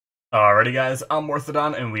Alrighty guys, I'm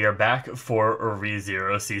Morthadon and we are back for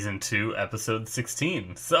ReZero Season 2, Episode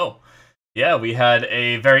 16. So, yeah, we had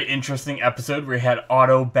a very interesting episode. We had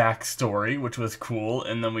Auto backstory, which was cool,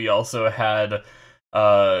 and then we also had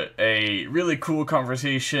a really cool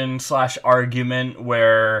conversation slash argument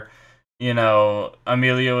where,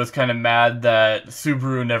 Amelia was kind of mad that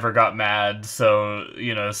Subaru never got mad, so,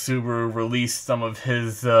 Subaru released some of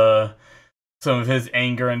his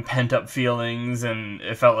anger and pent up feelings, and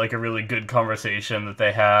it felt like a really good conversation that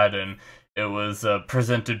they had, and it was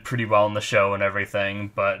presented pretty well in the show and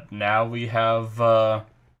everything. But now we have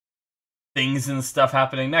things and stuff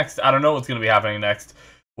happening next. I don't know what's going to be happening next.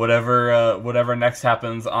 Whatever next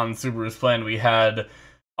happens on Subaru's plan, we had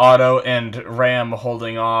Otto and Ram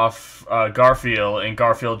holding off Garfiel, and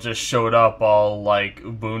Garfiel just showed up all like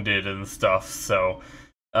wounded and stuff. So,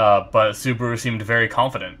 but Subaru seemed very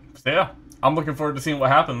confident. So yeah. I'm looking forward to seeing what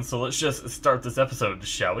happens, so let's just start this episode,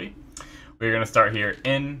 shall we? We're going to start here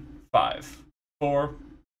in 5, 4,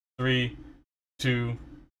 3, 2,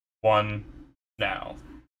 1, now.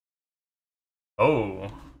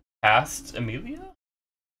 Oh, past Amelia?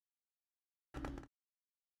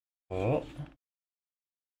 Oh.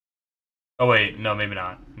 Oh wait, no, maybe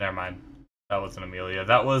not. Never mind. That wasn't Amelia.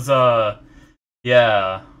 That was,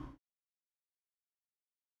 yeah.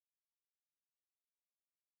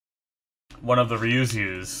 One of the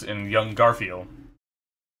Ryuzus in Young Garfield.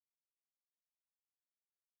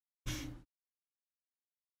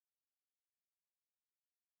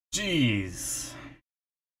 Jeez.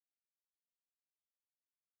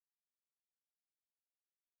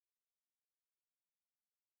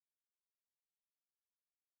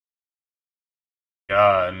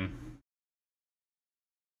 God.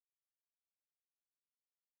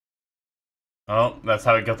 Oh, that's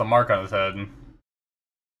how he got the mark on his head.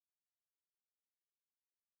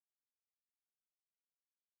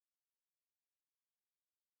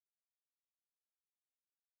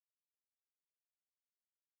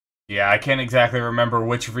 Yeah, I can't exactly remember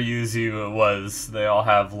which Ryuzu it was. They all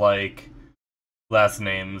have, like, last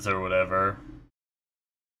names or whatever.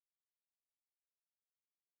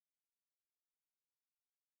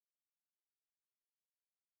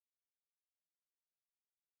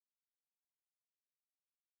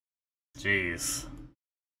 Jeez.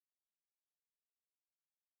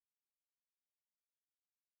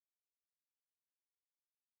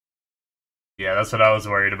 Yeah, that's what I was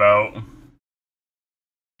worried about.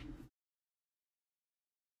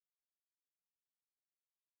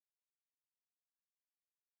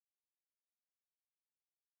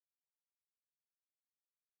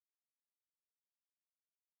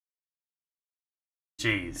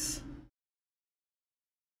 Jeez.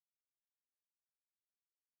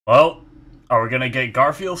 Well, are we gonna get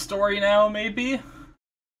Garfield's story now, maybe?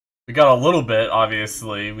 We got a little bit,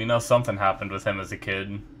 obviously. We know something happened with him as a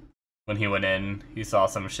kid. When he went in, he saw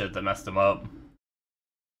some shit that messed him up.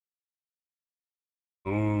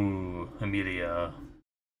 Ooh, Amelia.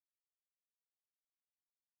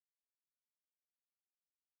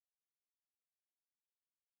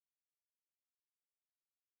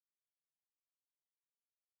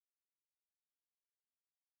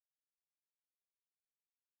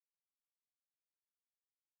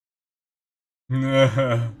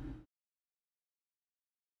 Hmm.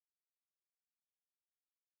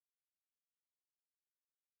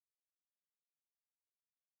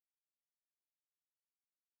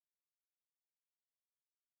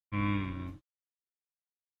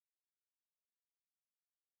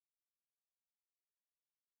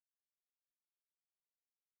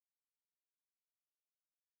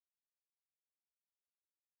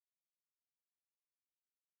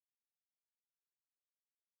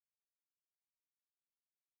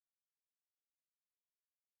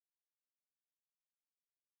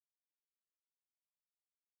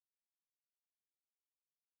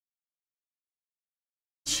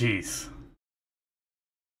 Jeez.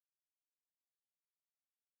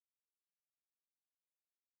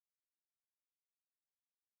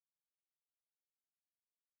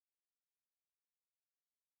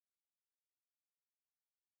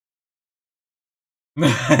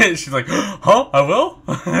 She's like, huh? I will?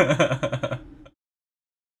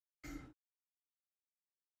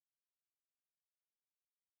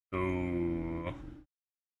 Ooh.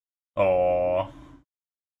 Aww.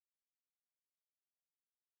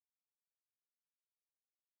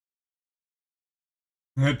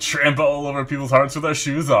 Trample all over people's hearts with our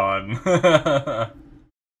shoes on.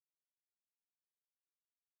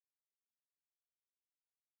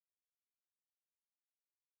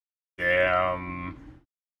 Damn.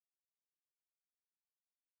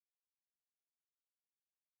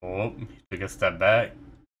 Oh, he took a step back.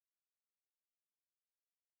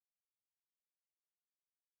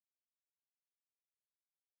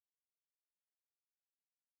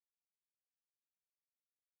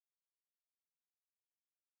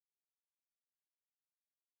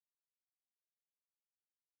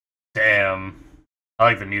 Damn. I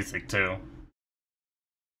like the music too.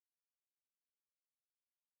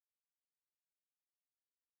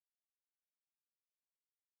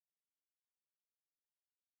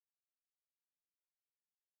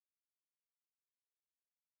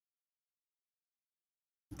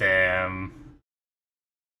 Damn.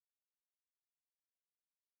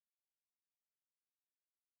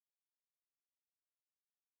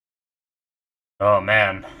 Oh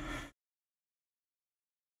man.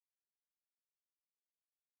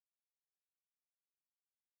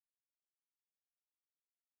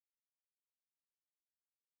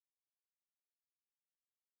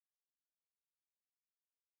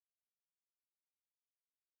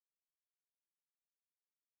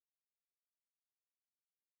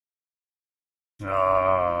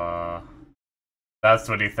 Uh, that's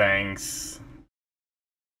what he thinks.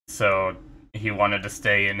 So he wanted to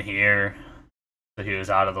stay in here. So he was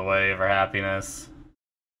out of the way of her happiness.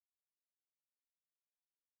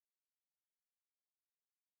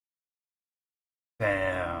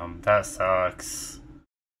 Damn, that sucks.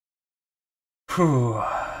 Whew.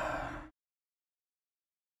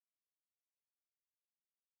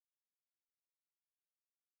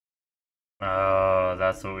 Oh,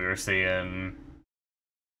 that's what we were seeing.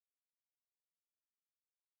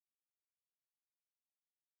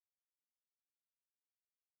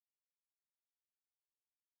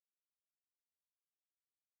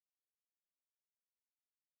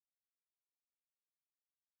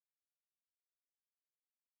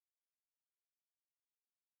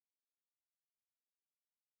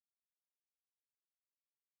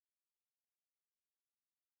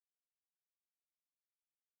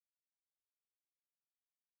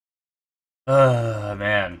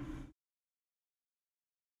 Man.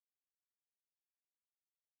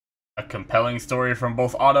 A compelling story from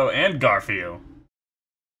both Otto and Garfiel.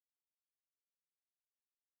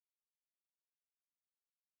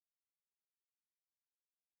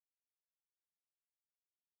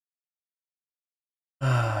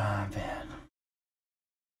 Ah, man.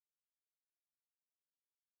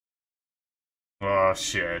 Oh,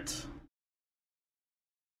 shit.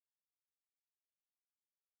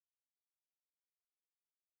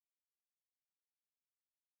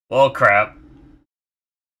 Well, crap.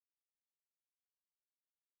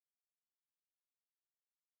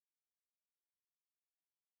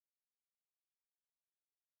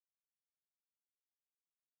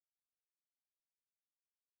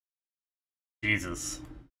 Jesus.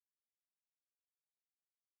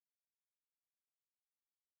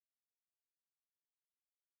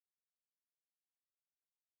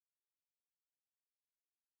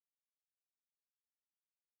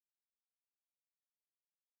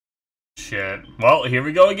 Shit. Well, here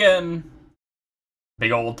we go again.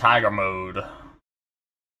 Big old tiger mode.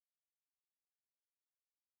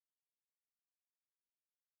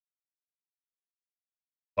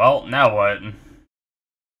 Well, now what?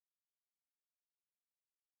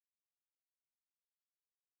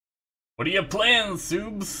 What are your plans,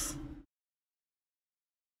 Soobs?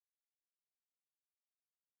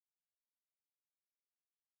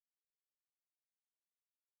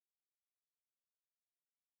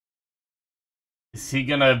 Is he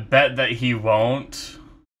gonna bet that he won't?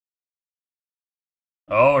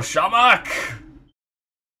 Oh, Shamak!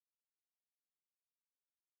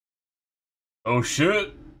 Oh,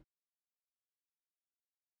 shit.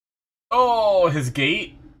 Oh, his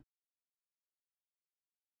gate?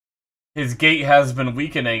 His gate has been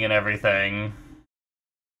weakening and everything.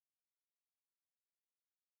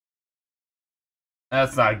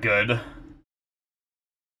 That's not good.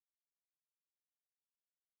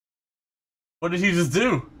 What did he just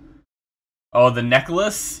do? Oh, the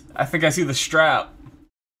necklace? I think I see the strap.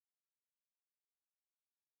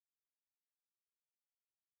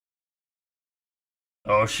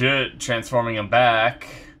 Oh shit, transforming him back.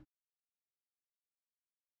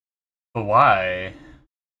 But why?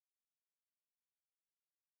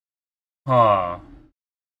 Huh.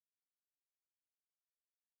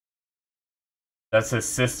 That's his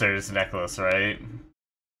sister's necklace, right?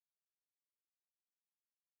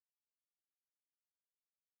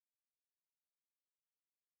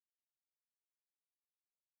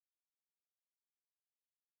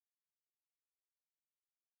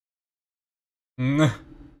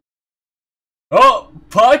 Oh,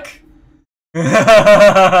 Puck?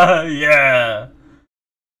 Yeah.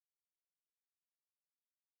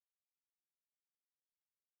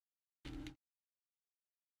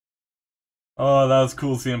 Oh, that was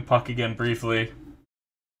cool seeing Puck again briefly.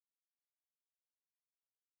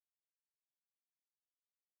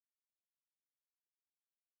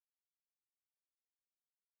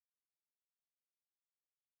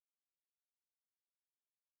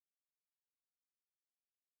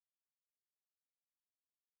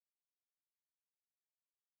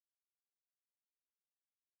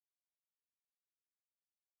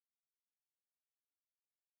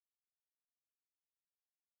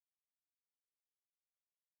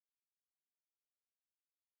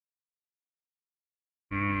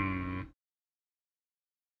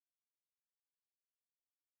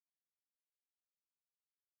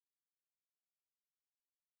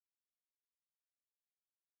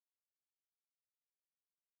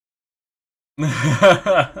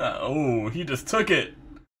 Oh, he just took it.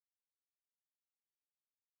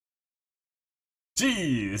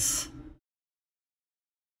 Jeez.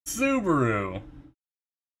 Subaru.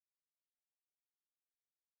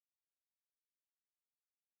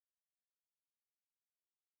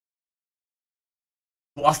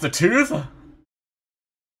 Lost a tooth?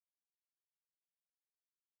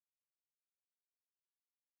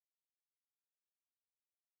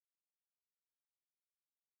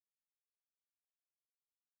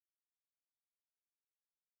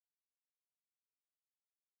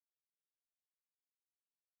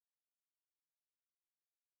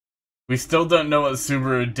 We still don't know what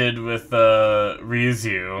Subaru did with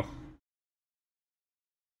Ryuzu.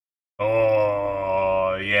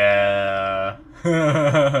 Oh, yeah.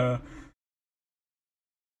 That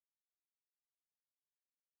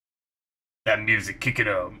music, kick it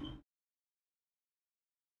up.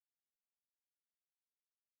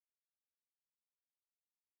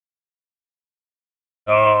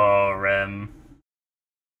 Oh, Rem.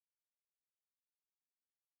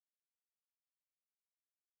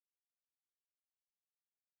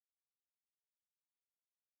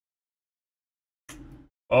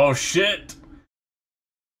 Oh, shit.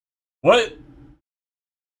 What?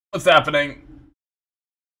 What's happening?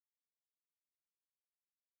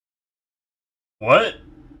 What?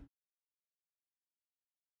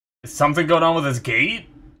 Is something going on with his gate?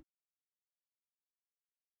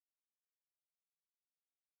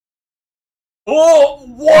 Oh,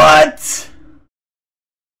 what?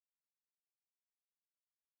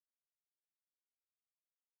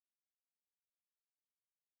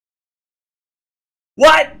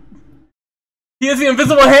 What? He has the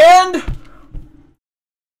invisible hand?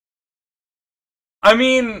 I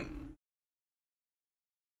mean...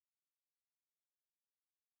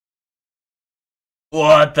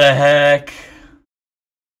 What the heck?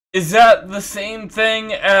 Is that the same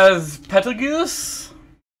thing as Petagoose?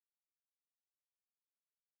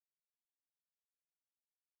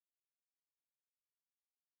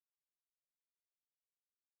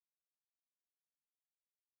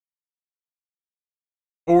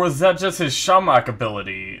 Or was that just his Shamak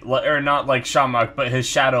ability? Or not like Shamak, but his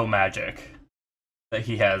shadow magic that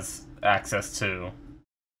he has access to?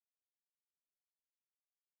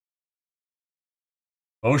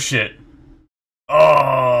 Oh shit.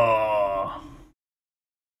 Oh!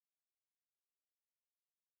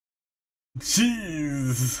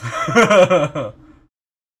 Jeez!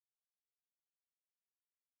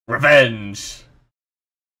 Revenge!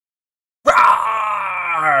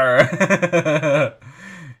 Rawr!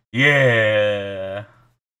 Yeah!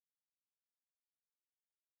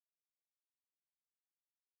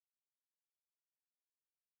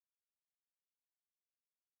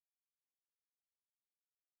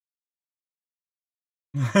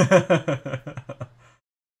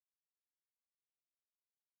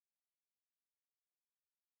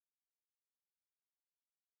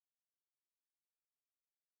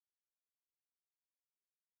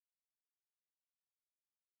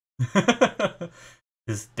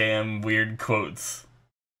 His damn weird quotes.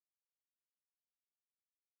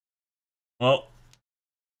 Well,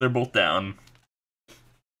 they're both down.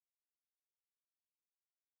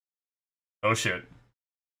 Oh shit.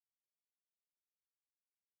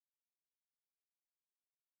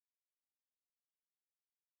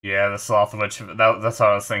 Yeah, the Sloth Witch. That's what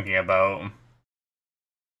I was thinking about.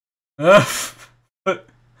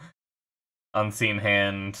 Unseen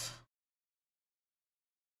hand.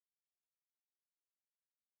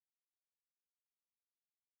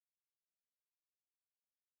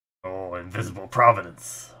 Oh, invisible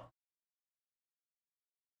providence.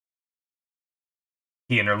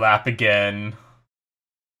 He in her lap again.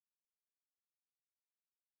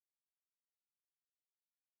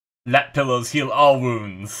 Lap pillows heal all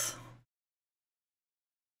wounds.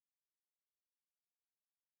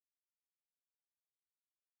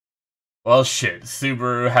 Well, shit.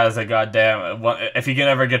 Subaru has a goddamn... If you can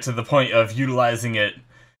ever get to the point of utilizing it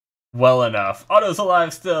well enough. Otto's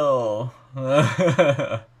alive still!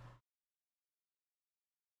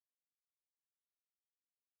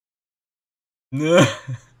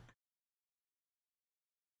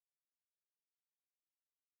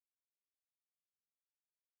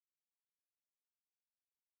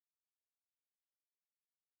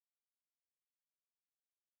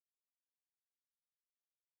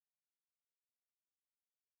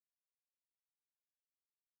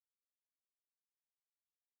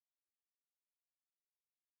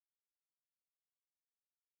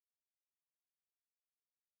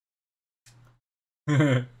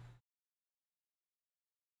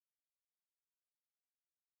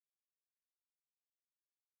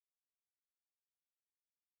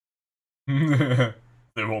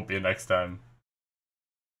 There won't be a next time.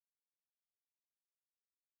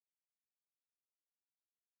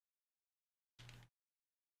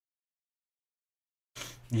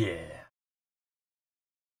 Yeah.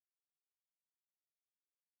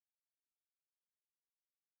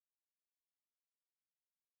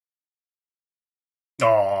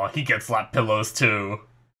 Oh, he gets lap pillows too.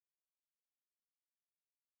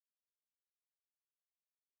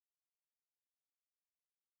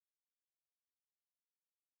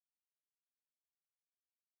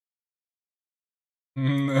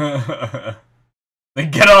 Then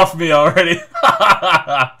get off me already.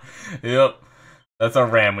 Yep. That's a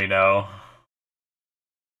ram we know.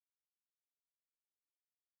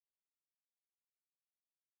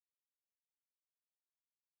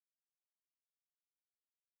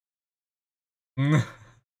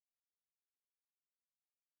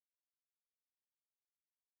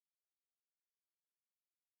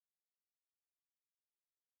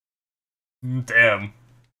 Damn.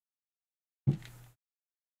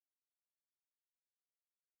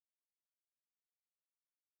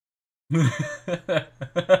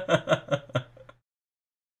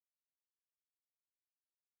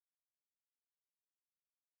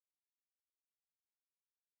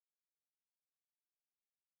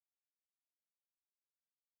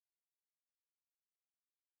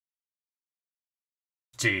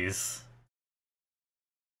 Jeez.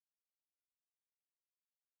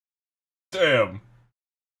 Damn.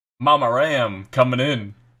 Mama Ram coming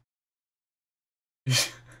in.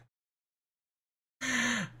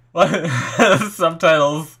 What?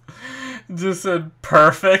 Subtitles just said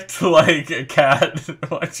perfect like a cat.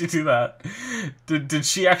 Why'd you do that? Did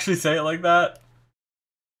she actually say it like that?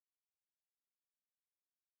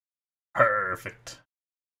 Perfect.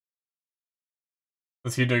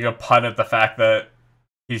 Was he doing a pun at the fact that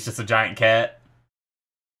he's just a giant cat?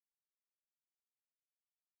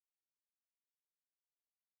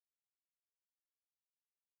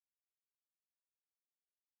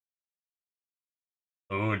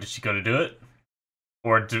 Ooh, did she go to do it?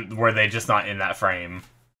 Or were they just not in that frame?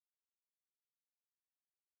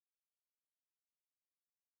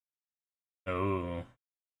 Ooh.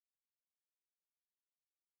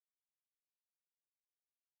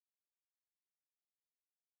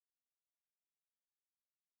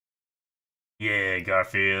 Yeah,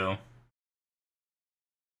 Garfiel.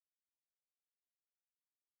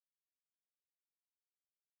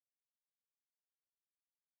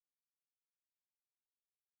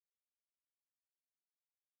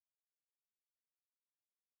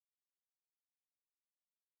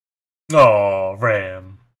 Oh,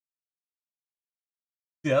 Ram.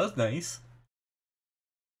 Yeah, that was nice.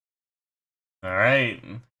 Alright,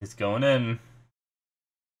 he's going in.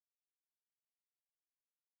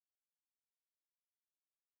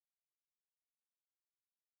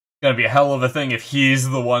 Gonna be a hell of a thing if he's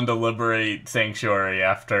the one to liberate Sanctuary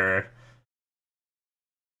after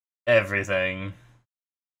everything.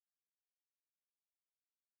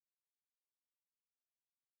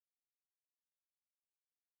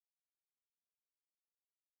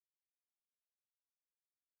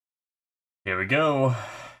 Here we go.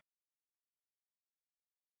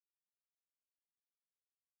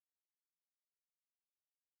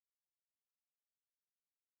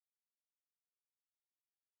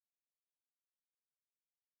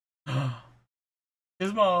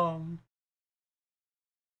 His mom.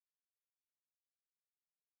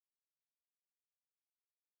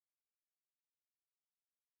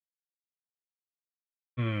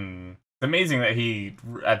 It's amazing that he,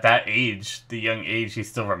 at that age, the young age, he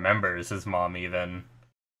still remembers his mom even.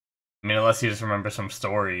 I mean, unless he just remembers some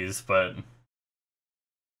stories, but...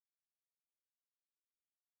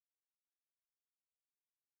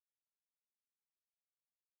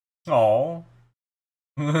 Aww.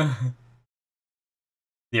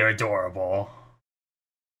 They're adorable.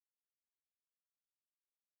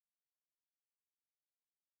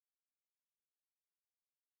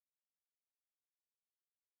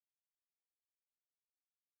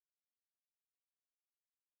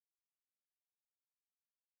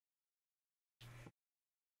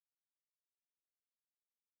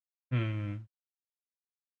 Hmm.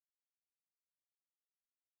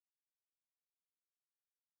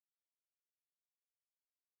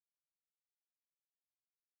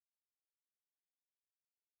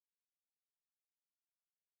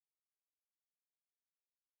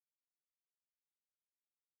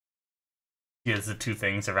 He has the two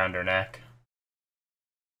things around her neck.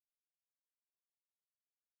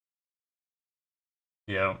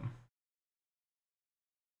 Yep.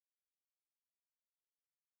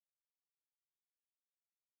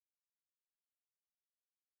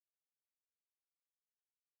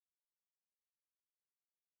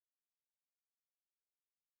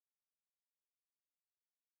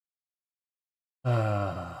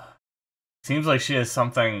 Seems like she has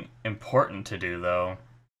something important to do, though.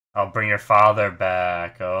 I'll bring your father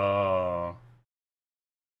back. Oh.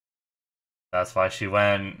 That's why she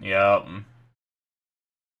went. Yep.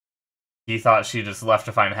 He thought she just left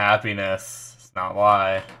to find happiness. It's not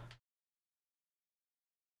why.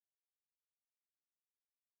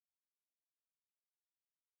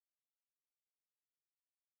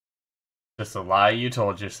 Just a lie you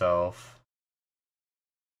told yourself.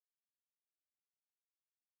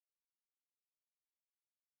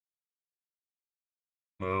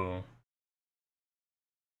 Moo.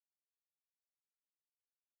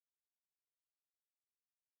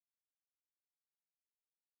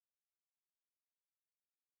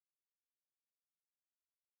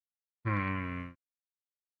 Hmm.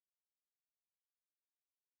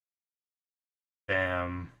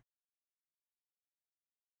 Damn.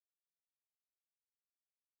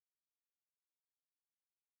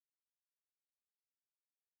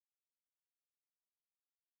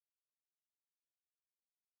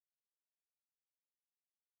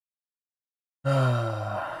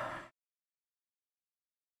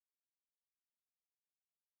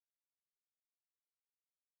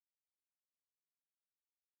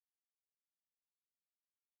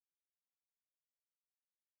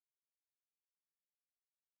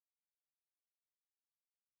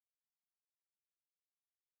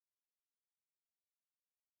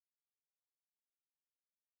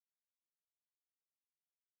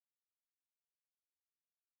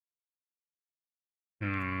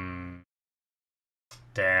 Hmm.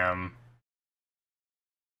 Damn.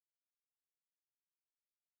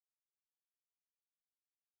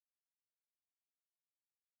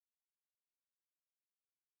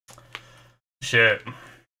 Shit.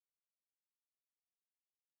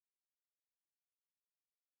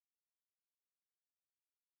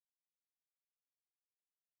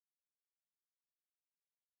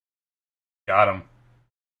 Got him.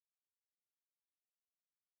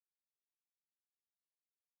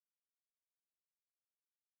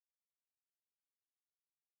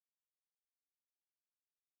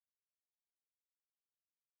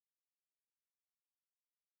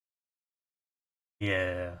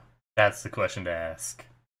 Yeah. That's the question to ask.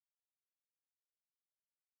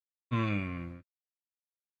 Hmm.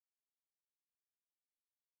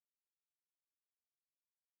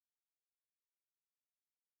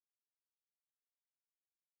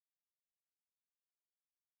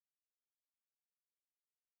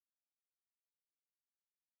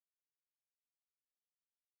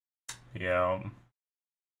 Yeah.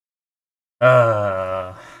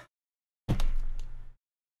 Uh. Sorry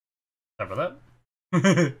about that.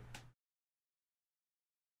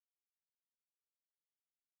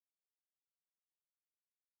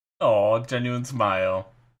 Oh, genuine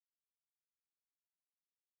smile.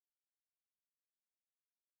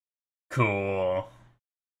 Cool.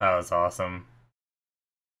 That was awesome.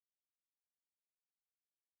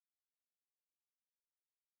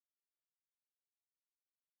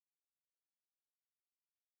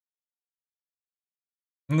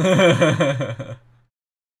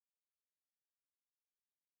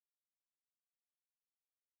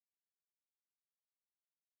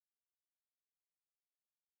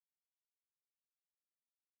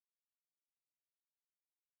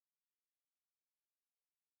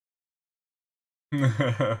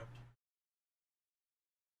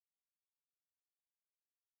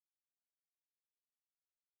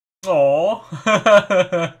 Oh.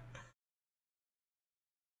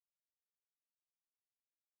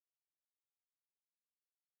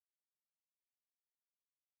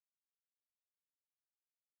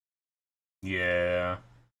 Yeah.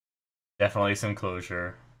 Definitely some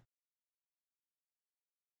closure.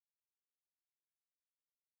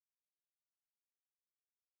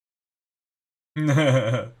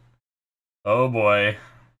 Oh boy.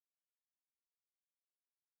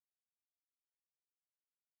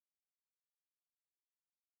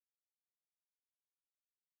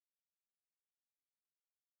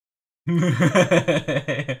 A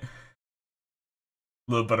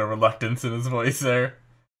little bit of reluctance in his voice there.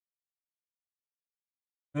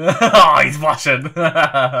 Oh, he's blushing.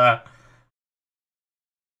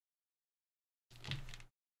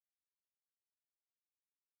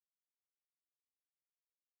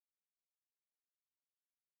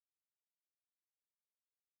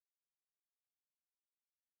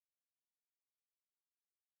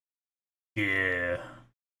 Yeah.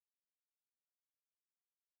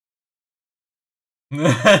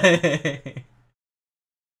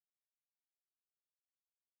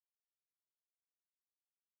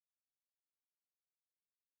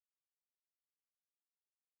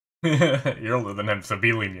 You're older than him, so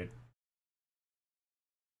be lenient.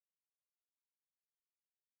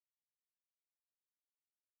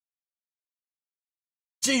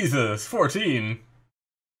 Jesus, 14.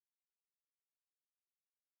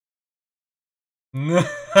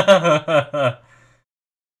 A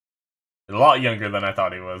lot younger than I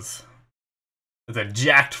thought he was. It's a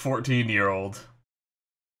jacked 14-year-old.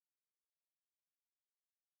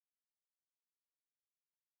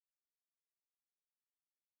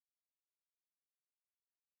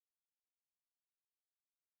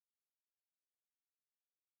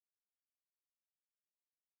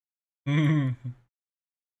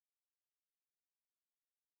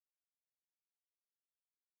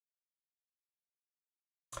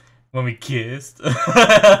 When we kissed,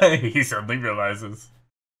 he suddenly realizes.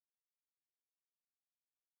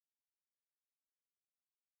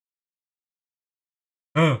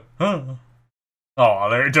 Oh,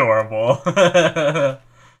 they're adorable.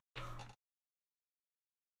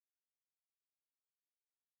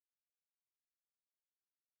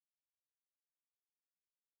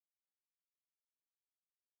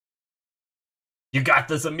 You got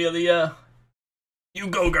this, Amelia. You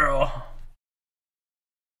go, girl.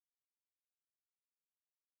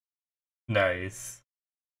 Nice.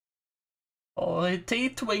 Oh, his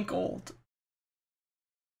teeth twinkled.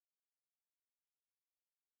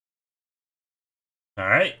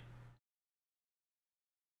 Alright.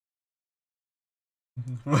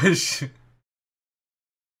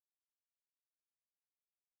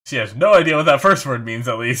 She has no idea what that first word means,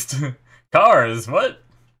 at least. Cars, what?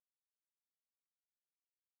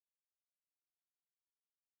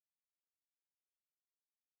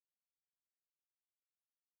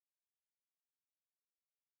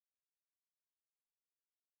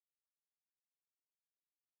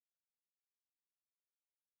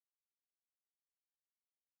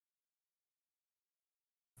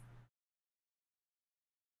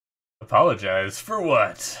 Apologize for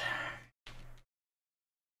what?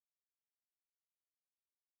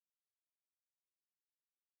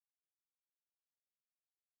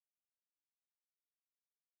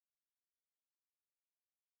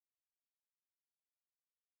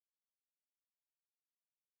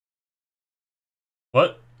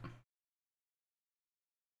 What?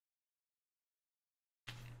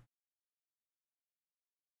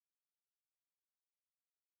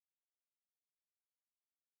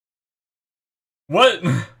 What?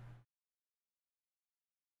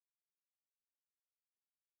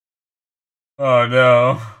 Oh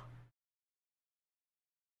no.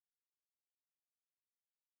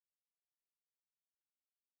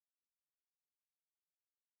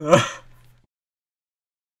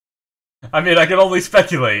 I mean, I can only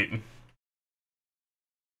speculate.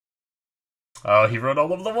 Oh, he wrote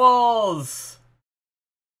all over the walls!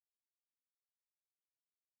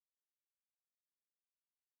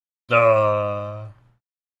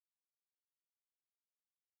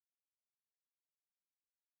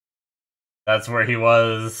 That's where he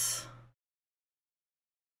was.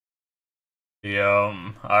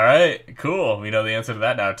 Alright, cool. We know the answer to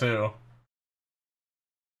that now, too.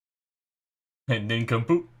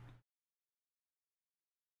 Nincompoop.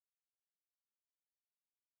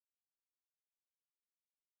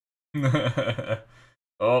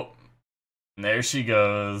 Oh, there she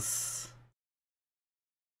goes.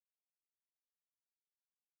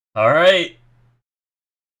 Alright.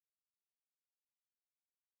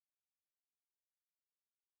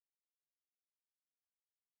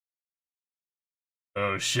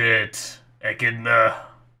 Oh shit. Echidna.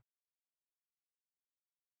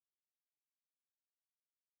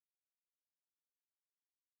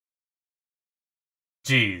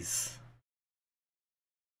 Jeez.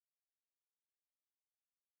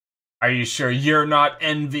 Are you sure you're not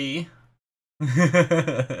Envy?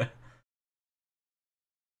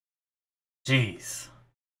 Jeez.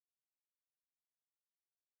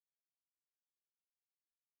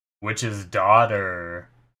 Witch's daughter.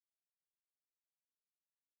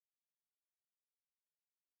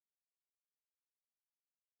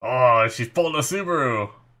 Oh, she's pulling a Subaru.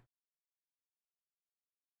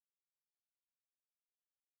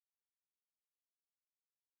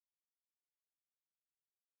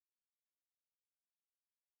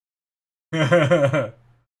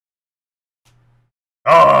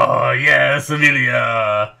 Oh, yes,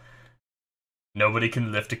 Amelia! Nobody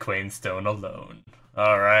can lift a quain stone alone.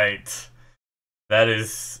 Alright. That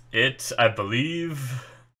is it, I believe.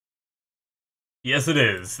 Yes, it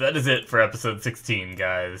is. That is it for episode 16,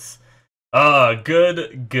 guys.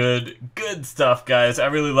 Good stuff, guys. I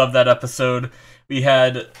really love that episode. We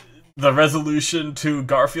had the resolution to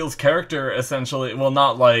Garfield's character, essentially. Well,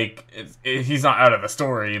 not like, he's not out of the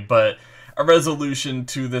story, but a resolution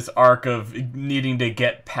to this arc of needing to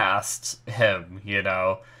get past him, you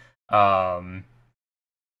know? So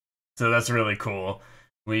that's really cool.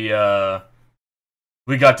 We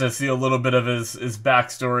we got to see a little bit of his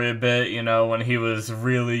backstory a bit, you know, when he was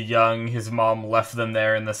really young, his mom left them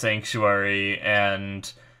there in the sanctuary,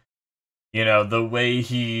 and, you know, the way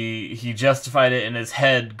he justified it in his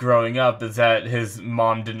head growing up is that his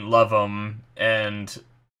mom didn't love him, and,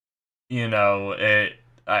 you know, it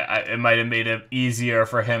might have made it easier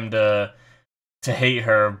for him to hate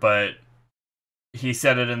her, but he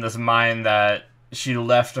said it in this mind that she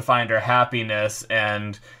left to find her happiness,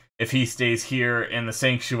 and if he stays here in the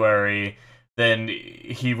sanctuary, then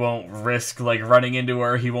he won't risk, like, running into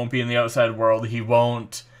her, he won't be in the outside world, he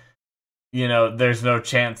won't, you know, there's no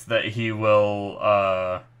chance that he will,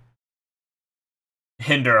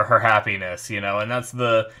 hinder her happiness, you know, and that's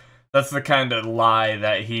the kind of lie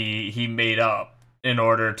that he made up in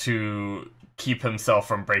order to keep himself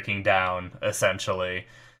from breaking down, essentially.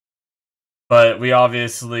 But we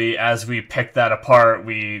obviously, as we picked that apart,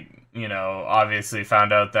 we, you know, obviously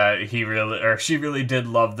found out that she really did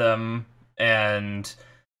love them, and,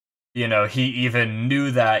 you know, he even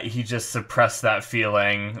knew that, he just suppressed that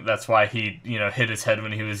feeling. That's why he, you know, hit his head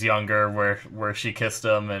when he was younger, where she kissed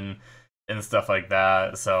him, and stuff like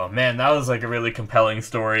that. So, man, that was, like, a really compelling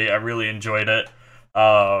story. I really enjoyed it.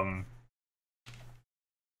 I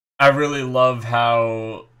really love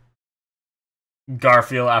how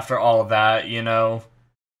Garfield, after all of that, you know,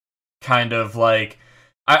 kind of, like,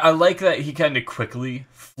 I like that he kind of quickly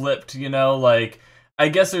flipped, you know, like, I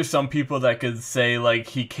guess there's some people that could say, like,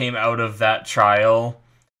 he came out of that trial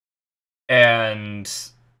and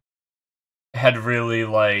had really,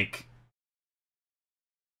 like,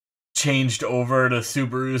 changed over to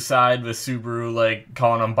Subaru's side, with Subaru, like,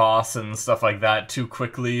 calling him boss and stuff like that too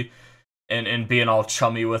quickly, and being all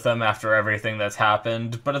chummy with him after everything that's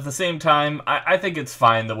happened. But at the same time, I think it's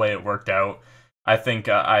fine the way it worked out. I think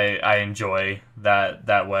I enjoy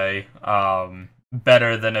that way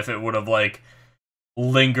better than if it would have, like,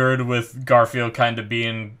 lingered with Garfield kind of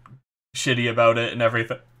being shitty about it and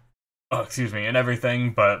everything. Oh, excuse me, and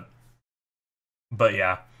everything. But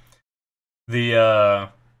yeah, the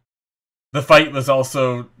fight was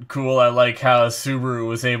also cool. I like how Subaru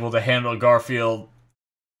was able to handle Garfield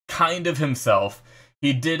kind of himself.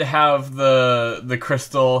 He did have the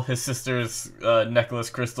crystal, his sister's necklace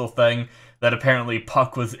crystal thing, that apparently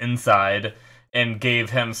Puck was inside, and gave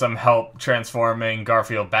him some help transforming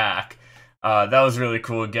Garfield back. That was really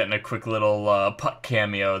cool, getting a quick little Puck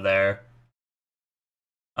cameo there.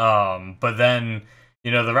 But then,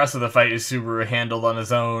 you know, the rest of the fight is Subaru handled on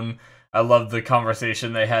his own. I loved the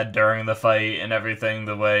conversation they had during the fight and everything,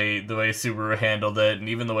 the way Subaru handled it, and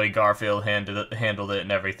even the way Garfield handled it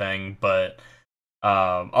and everything. But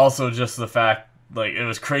also just the fact, like, it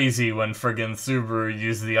was crazy when friggin' Subaru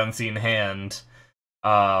used the unseen hand.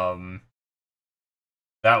 That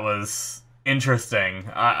was interesting.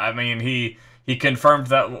 I mean, he confirmed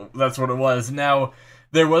that that's what it was. Now,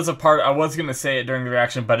 there was a part, I was going to say it during the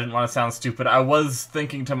reaction, but I didn't want to sound stupid. I was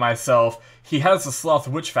thinking to myself, he has the sloth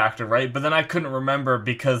witch factor, right? But then I couldn't remember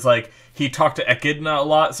because, like, he talked to Echidna a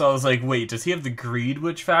lot, so I was like, wait, does he have the greed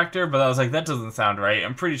witch factor? But I was like, that doesn't sound right.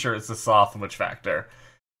 I'm pretty sure it's the sloth witch factor.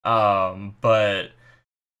 But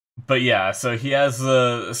yeah, so he has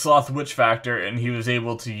the sloth witch factor, and he was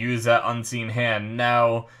able to use that unseen hand.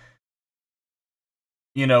 Now,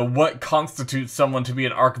 you know, what constitutes someone to be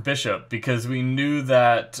an archbishop? Because we knew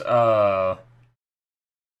that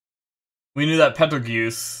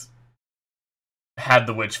Betelgeuse had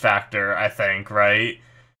the witch factor, I think, right?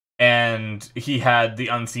 And he had the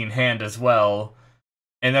unseen hand as well.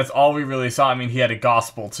 And that's all we really saw. I mean, he had a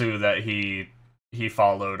gospel too that he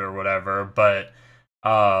followed or whatever, but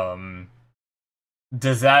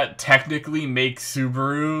does that technically make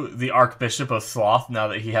Subaru the Archbishop of Sloth now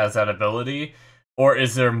that he has that ability? Or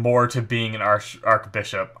is there more to being an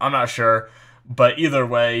Archbishop? I'm not sure. But either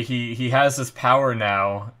way, he has this power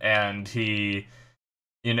now, and he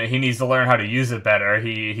needs to learn how to use it better.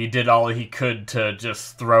 He did all he could to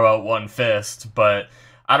just throw out one fist, but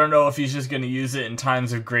I don't know if he's just going to use it in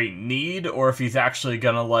times of great need, or if he's actually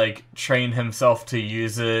going to, like, train himself to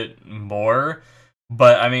use it more.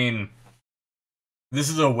 But, I mean, this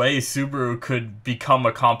is a way Subaru could become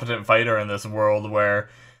a competent fighter in this world, where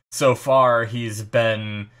so far he's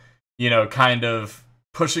been, you know, kind of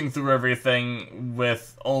pushing through everything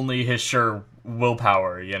with only his sure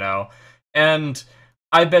willpower, you know? And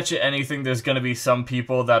I bet you anything there's going to be some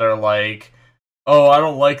people that are like, oh, I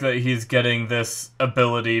don't like that he's getting this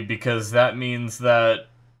ability, because that means that,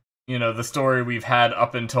 you know, the story we've had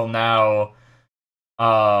up until now,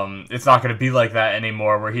 it's not going to be like that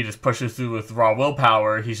anymore, where he just pushes through with raw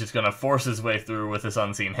willpower. He's just going to force his way through with his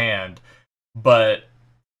unseen hand. But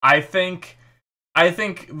I think I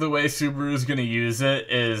think the way Subaru's gonna use it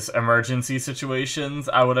is emergency situations,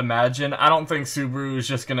 I would imagine. I don't think Subaru's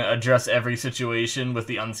just gonna address every situation with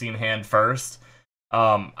the unseen hand first.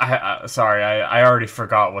 Sorry, I already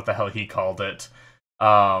forgot what the hell he called it.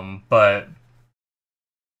 But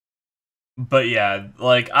yeah,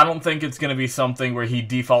 like, I don't think it's gonna be something where he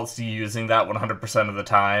defaults to using that 100% of the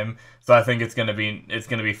time. So I think it's gonna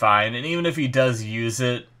be fine. And even if he does use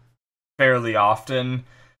it fairly often,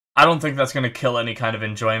 I don't think that's going to kill any kind of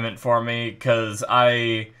enjoyment for me, because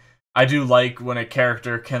I do like when a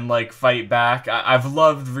character can, like, fight back. I've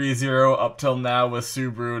loved ReZero up till now with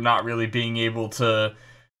Subaru not really being able to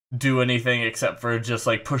do anything except for just,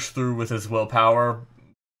 like, push through with his willpower.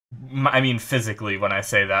 I mean physically when I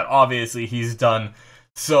say that. Obviously he's done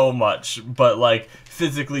so much, but, like,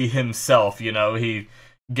 physically himself, you know, he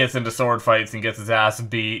gets into sword fights and gets his ass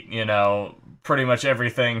beat, you know, pretty much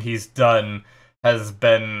everything he's done has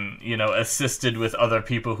been, you know, assisted with other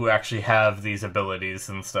people who actually have these abilities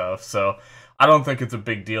and stuff. So I don't think it's a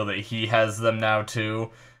big deal that he has them now too.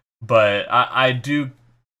 But I do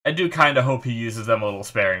kind of hope he uses them a little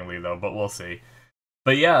sparingly though. But we'll see.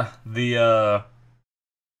 But yeah,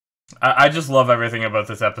 I just love everything about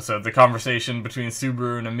this episode. The conversation between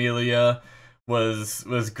Subaru and Amelia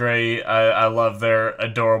was great. I love their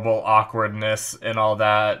adorable awkwardness and all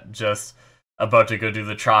that. Just about to go do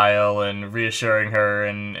the trial and reassuring her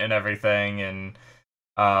and everything, and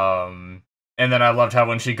then I loved how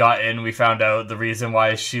when she got in, we found out the reason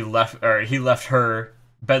why he left her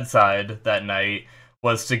bedside that night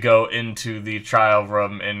was to go into the trial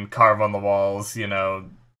room and carve on the walls, you know,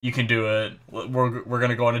 you can do it, we're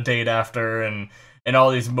gonna go on a date after, and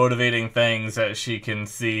all these motivating things that she can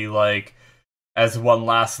see, like, as one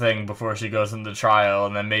last thing before she goes into trial,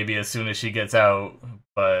 and then maybe as soon as she gets out.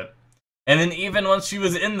 And then even once she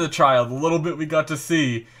was in the trial, the little bit we got to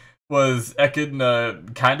see was Echidna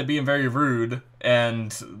kind of being very rude,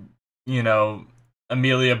 and, you know,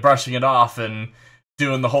 Amelia brushing it off and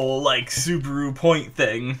doing the whole, like, Subaru point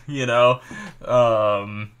thing, you know?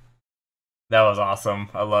 That was awesome.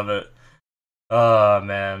 I love it. Oh,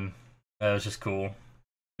 man. That was just cool.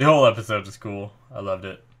 The whole episode was cool. I loved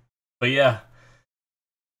it. But yeah.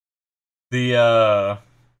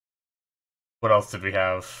 What else did we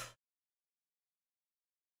have?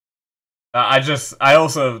 I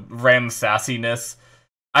also Ram's sassiness.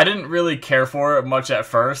 I didn't really care for it much at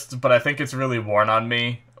first, but I think it's really worn on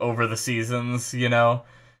me over the seasons, you know?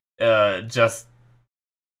 Just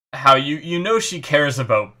how you know she cares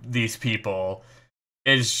about these people.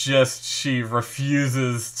 It's just she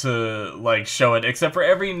refuses to, like, show it, except for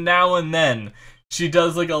every now and then. She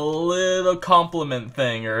does, like, a little compliment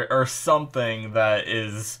thing or something that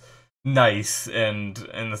is nice and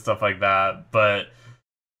stuff like that, but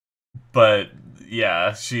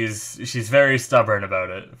yeah, she's very stubborn about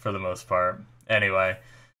it for the most part. Anyway,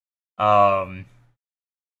 yeah,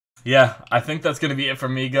 I think that's gonna be it for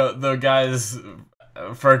me, though, guys.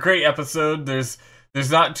 For a great episode, there's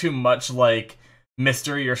not too much, like,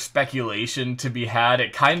 mystery or speculation to be had.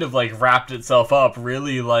 It kind of, like, wrapped itself up.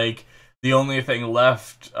 Really, like, the only thing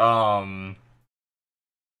left that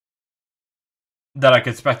I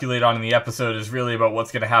could speculate on in the episode is really about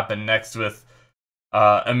what's gonna happen next with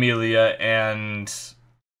Amelia and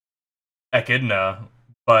Echidna.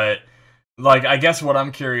 But, like, I guess what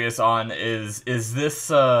I'm curious on is this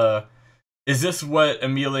what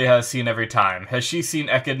Amelia has seen every time? Has she seen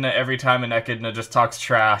Echidna every time and Echidna just talks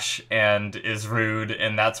trash and is rude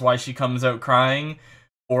and that's why she comes out crying?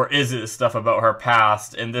 Or is it stuff about her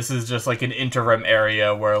past and this is just, like, an interim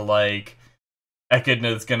area where, like,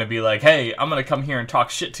 Echidna's gonna be like, hey, I'm gonna come here and talk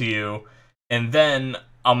shit to you, and then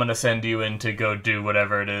I'm gonna send you in to go do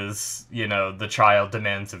whatever it is, you know, the trial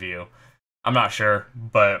demands of you. I'm not sure,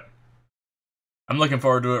 but I'm looking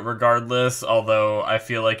forward to it regardless, although I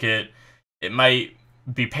feel like it might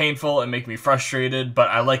be painful and make me frustrated, but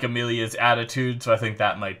I like Amelia's attitude, so I think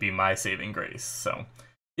that might be my saving grace. So,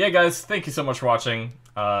 yeah, guys, thank you so much for watching.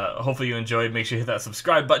 Hopefully you enjoyed. Make sure you hit that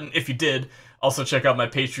subscribe button if you did. Also, check out my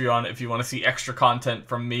Patreon if you want to see extra content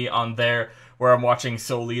from me on there, where I'm watching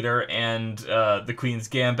Soul Eater and The Queen's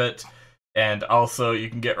Gambit. And also, you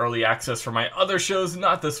can get early access for my other shows,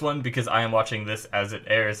 not this one, because I am watching this as it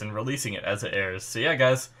airs and releasing it as it airs. So yeah,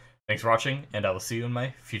 guys, thanks for watching, and I will see you in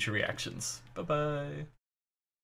my future reactions. Bye-bye.